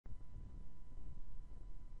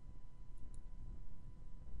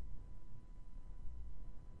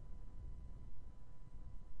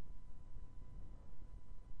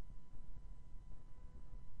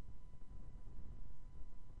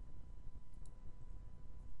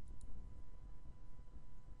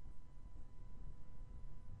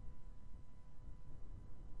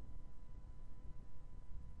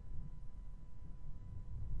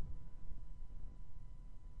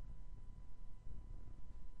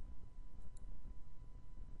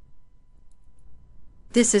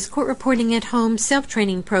This is Court Reporting at Home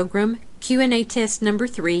Self-Training Program, Q&A Test Number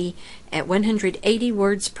 3 at 180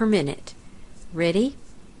 words per minute. Ready?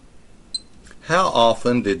 How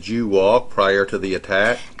often did you walk prior to the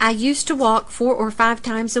attack? I used to walk 4 or 5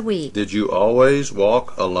 times a week. Did you always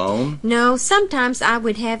walk alone? No, sometimes I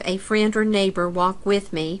would have a friend or neighbor walk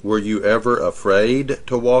with me. Were you ever afraid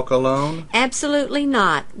to walk alone? Absolutely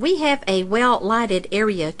not. We have a well-lighted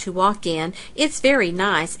area to walk in. It's very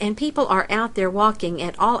nice, and people are out there walking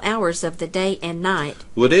at all hours of the day and night.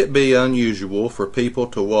 Would it be unusual for people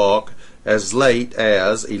to walk as late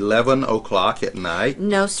as 11 o'clock at night?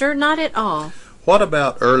 No, sir, not at all. What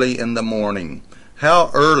about early in the morning?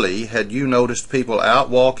 How early had you noticed people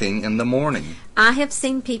out walking in the morning? I have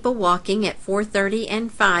seen people walking at 4:30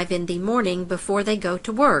 and 5 in the morning before they go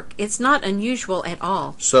to work. It's not unusual at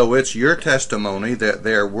all. So it's your testimony that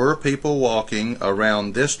there were people walking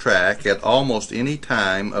around this track at almost any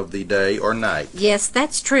time of the day or night? Yes,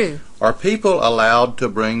 that's true. Are people allowed to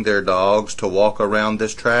bring their dogs to walk around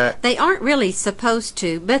this track? They aren't really supposed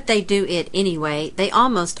to, but they do it anyway. They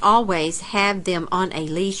almost always have them on a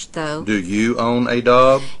leash, though. Do you own a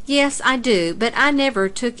dog? Yes, I do, but I never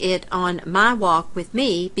took it on my walk with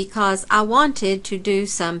me because I wanted to do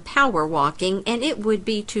some power walking, and it would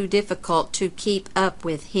be too difficult to keep up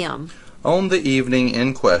with him. On the evening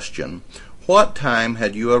in question, what time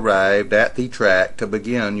had you arrived at the track to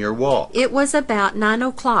begin your walk? It was about 9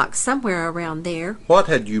 o'clock, somewhere around there. What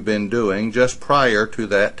had you been doing just prior to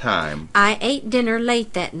that time? I ate dinner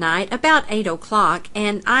late that night, about 8 o'clock,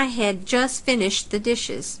 and I had just finished the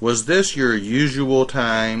dishes. Was this your usual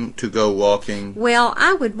time to go walking? Well,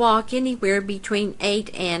 I would walk anywhere between 8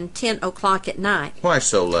 and 10 o'clock at night. Why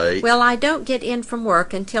so late? Well, I don't get in from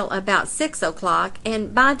work until about 6 o'clock,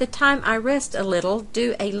 and by the time I rest a little,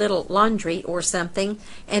 do a little laundry or something,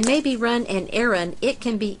 and maybe run an errand, it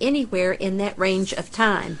can be anywhere in that range of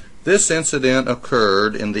time. This incident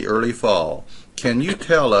occurred in the early fall. Can you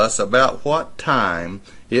tell us about what time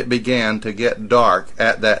it began to get dark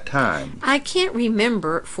at that time? I can't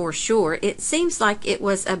remember for sure. It seems like it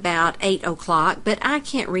was about 8 o'clock, but I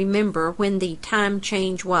can't remember when the time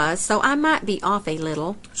change was, so I might be off a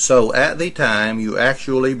little. So at the time you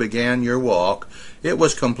actually began your walk, it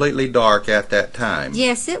was completely dark at that time?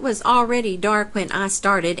 Yes, it was already dark when I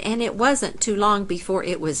started, and it wasn't too long before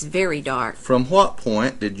it was very dark. From what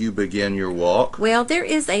point did you begin your walk? Well, there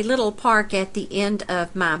is a little park at the end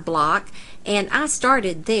of my block, and I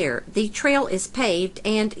started there. The trail is paved,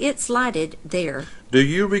 and it's lighted there. Do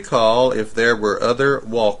you recall if there were other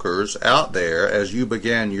walkers out there as you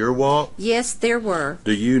began your walk? Yes, there were.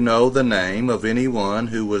 Do you know the name of anyone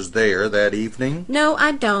who was there that evening? No,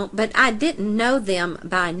 I don't, but I didn't know them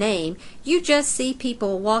by name. You just see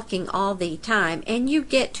people walking all the time, and you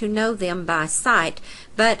get to know them by sight,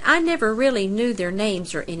 but I never really knew their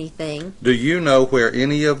names or anything. Do you know where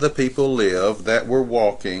any of the people live that were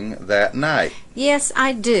walking that night? Yes,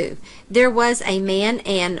 I do. There was a man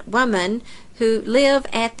and woman who live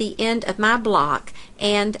at the end of my block,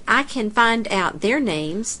 and I can find out their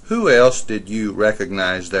names. Who else did you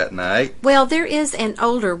recognize that night? Well, there is an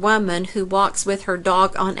older woman who walks with her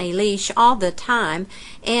dog on a leash all the time,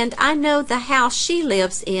 and I know the house she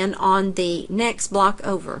lives in on the next block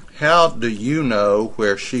over. How do you know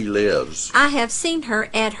where she lives? I have seen her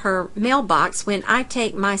at her mailbox when I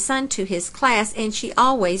take my son to his class, and she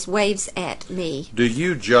always waves at me. Do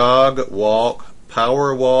you jog, walk,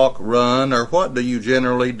 power walk, run, or what do you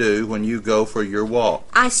generally do when you go for your walk?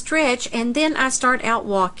 I stretch and then I start out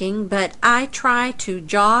walking, but I try to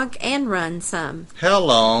jog and run some. How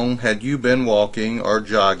long had you been walking or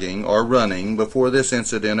jogging or running before this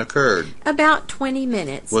incident occurred? About 20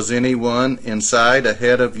 minutes. Was anyone inside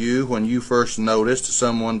ahead of you when you first noticed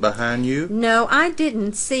someone behind you? No, I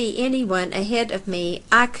didn't see anyone ahead of me.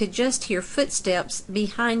 I could just hear footsteps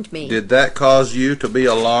behind me. Did that cause you to be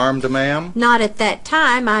alarmed, ma'am? Not at that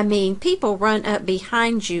time. I mean, people run up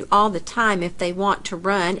behind you all the time if they want to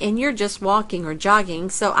run, and you're just walking or jogging,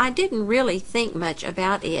 so I didn't really think much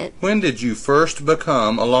about it. When did you first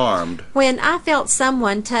become alarmed? When I felt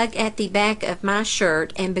someone tug at the back of my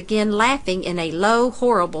shirt and begin laughing in a low,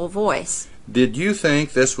 horrible voice. Did you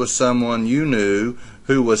think this was someone you knew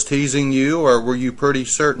who was teasing you, or were you pretty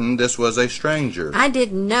certain this was a stranger? I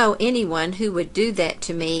didn't know anyone who would do that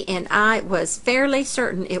to me, and I was fairly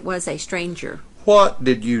certain it was a stranger. What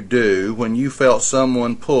did you do when you felt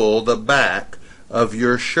someone pull the back of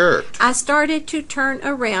your shirt? I started to turn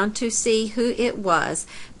around to see who it was,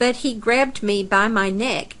 but he grabbed me by my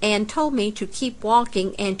neck and told me to keep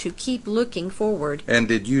walking and to keep looking forward. And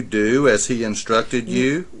did you do as he instructed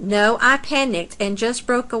you? No, I panicked and just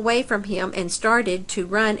broke away from him and started to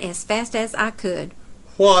run as fast as I could.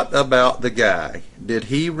 What about the guy? Did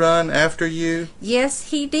he run after you?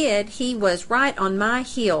 Yes, he did. He was right on my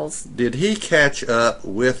heels. Did he catch up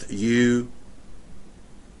with you?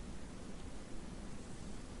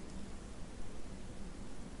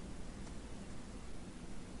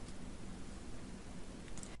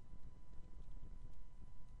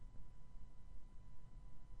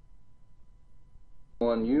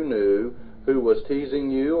 One you knew who was teasing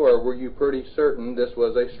you, or were you pretty certain this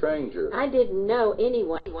was a stranger? I didn't know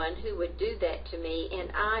anyone who would do that to me,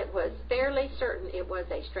 and I was fairly certain it was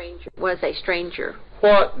a stranger.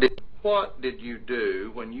 What did you do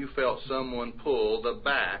when you felt someone pull the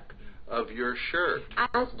back of your shirt?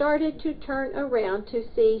 I started to turn around to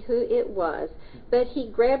see who it was, but he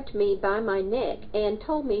grabbed me by my neck and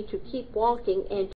told me to keep walking and